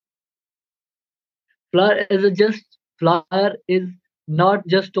Flyer is not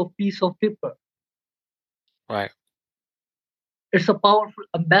just a piece of paper. Right. It's a powerful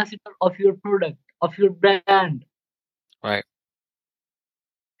ambassador of your product, of your brand. Right.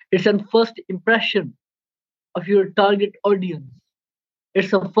 It's a first impression of your target audience.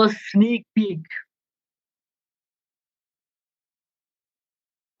 It's a first sneak peek.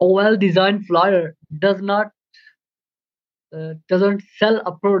 A well-designed flyer doesn't sell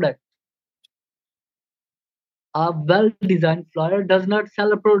a product. A well-designed flyer does not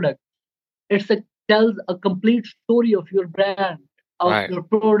sell a product. It tells a complete story of your brand, of Right. your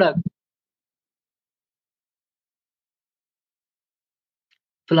product.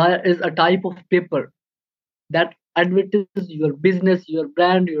 Flyer is a type of paper that advertises your business, your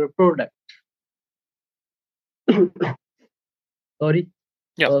brand, your product. Sorry.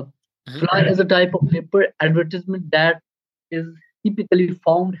 Yep. Uh, Hmm. Flyer is a type of paper advertisement that is typically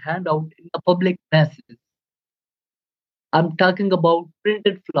found handout in the public masses. I'm talking about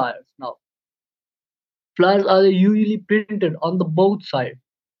printed flyers now. Flyers are usually printed on the both sides,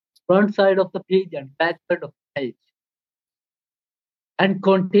 front side of the page and back side of the page, and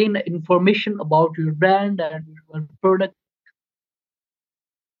contain information about your brand and your product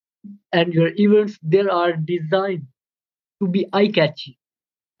and your events. They are designed to be eye-catchy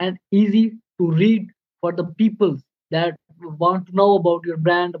and easy to read for the people that want to know about your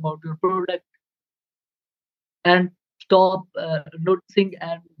brand, about your product, and stop noticing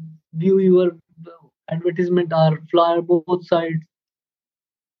and view your advertisement or flyer both sides.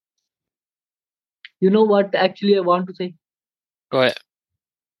 You know what actually I want to say? Go ahead.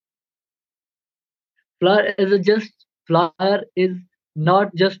 Flyer is a just Flyer is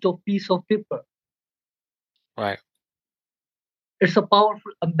not just a piece of paper. Right. It's a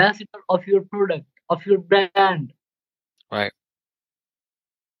powerful ambassador of your product, of your brand. Right.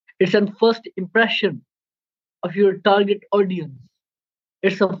 It's a first impression of your target audience.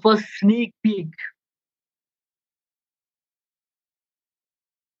 It's a first sneak peek.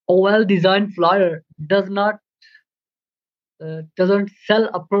 A well-designed flyer doesn't sell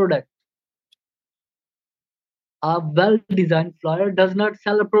a product. A well-designed flyer does not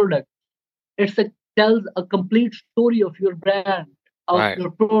sell a product. It tells a complete story of your brand, of Right.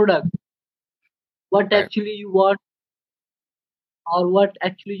 your product, what Right. actually you want what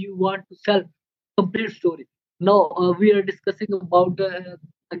actually you want to sell. Complete story. Now we are discussing about the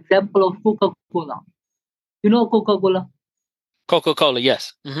example of Coca-Cola. You know Coca-Cola. Coca-Cola.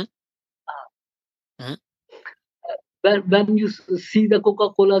 Yes. Hmm. Hmm. When you see the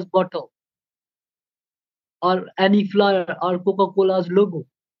Coca-Cola's bottle or any flyer or Coca-Cola's logo,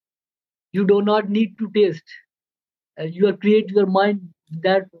 you do not need to taste. You are create your mind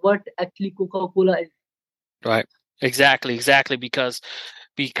that what actually Coca-Cola is. Right. Exactly. Exactly.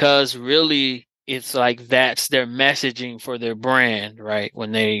 Because really it's like that's their messaging for their brand, right?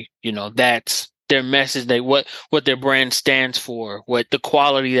 When they, that's their message, what their brand stands for, what the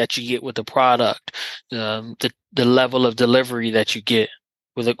quality that you get with the product, the level of delivery that you get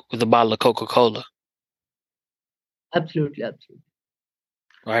with a bottle of Coca-Cola, Absolutely, absolutely.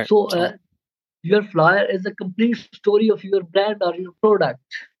 right? So So, your flyer is a complete story of your brand or your product,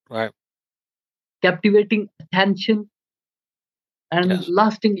 right. captivating attention and Yes,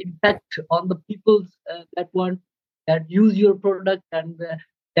 lasting impact on the people that use your product and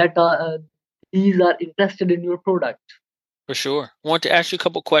that these are interested in your product. for sure. I want to ask you a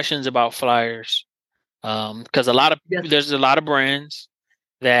couple questions about flyers. Because Yes, there's a lot of brands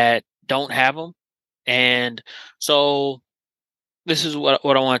that don't have them. And so this is what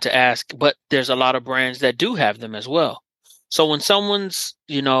I wanted to ask, but there's a lot of brands that do have them as well. So when someone's,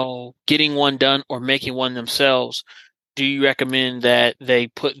 getting one done or making one themselves, do you recommend that they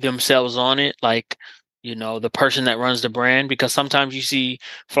put themselves on it, like, the person that runs the brand? Because sometimes you see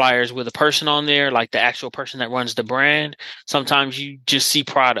flyers with a person on there, like the actual person that runs the brand. Sometimes you just see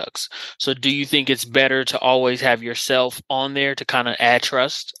products. So do you think it's better to always have yourself on there to kind of add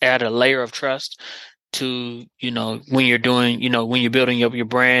a layer of trust to, when you're doing, when you're building up your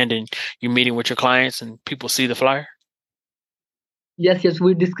brand and you're meeting with your clients and people see the flyer? yes,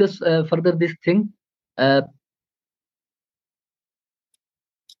 we discuss further this thing. uh,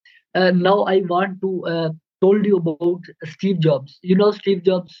 Now I want to told you about Steve Jobs. You know Steve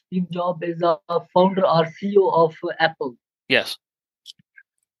Jobs. Steve Jobs is a founder or CEO of Apple. Yes.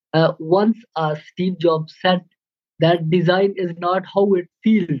 Once Steve Jobs said that design is not how it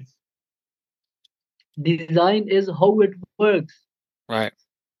feels, design is how it works. Right.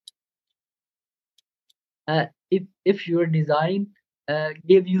 If your design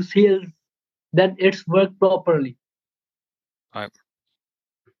gave you sales, then it's worked properly. Right.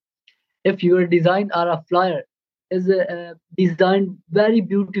 If your design or a flyer is designed very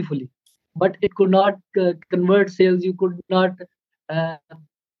beautifully, but it could not convert sales, you could not uh,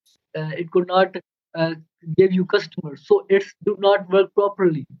 it could not uh, give you customers, so it's do not work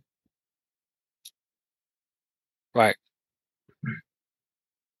properly. Right.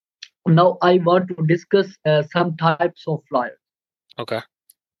 Now I want to discuss some types of flyers. Okay.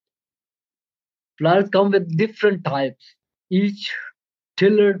 Flyers come with different types, each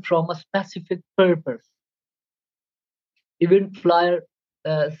tailored from a specific purpose. Event flyer,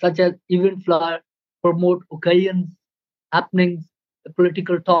 such as event flyer, promote occasions, happenings,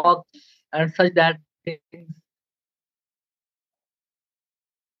 political talks, and such that things.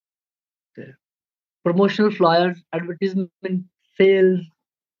 Promotional flyers, advertisement, sales,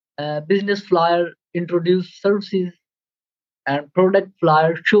 business flyer introduce services, and product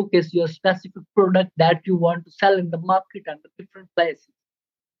flyer showcase your specific product that you want to sell in the market and the different places.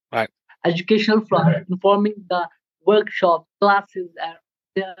 Right. Educational flyer informing the workshop, classes, and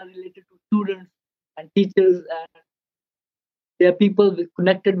they are related to students and teachers, and they are people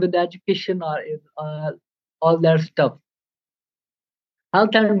connected with education or all their stuff.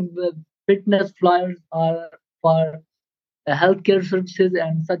 Health and fitness flyers are for healthcare services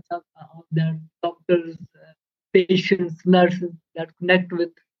and such as their doctors, patients, nurses that connect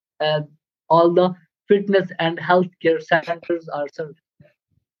with uh, all the fitness and healthcare centers are served.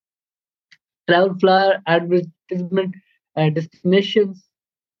 Travel flyer advertisement destinations,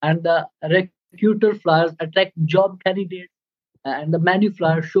 and the recruiter flyers attract job candidates, and the menu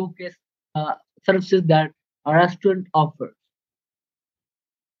flyers showcase services that a restaurant offers.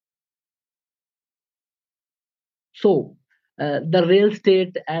 So, the real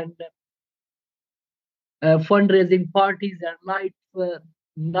estate and fundraising parties and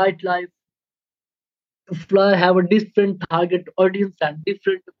nightlife flyer have a different target audience and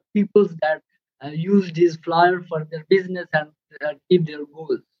different peoples that use these flyers for their business and achieve their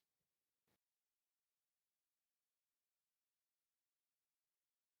goals.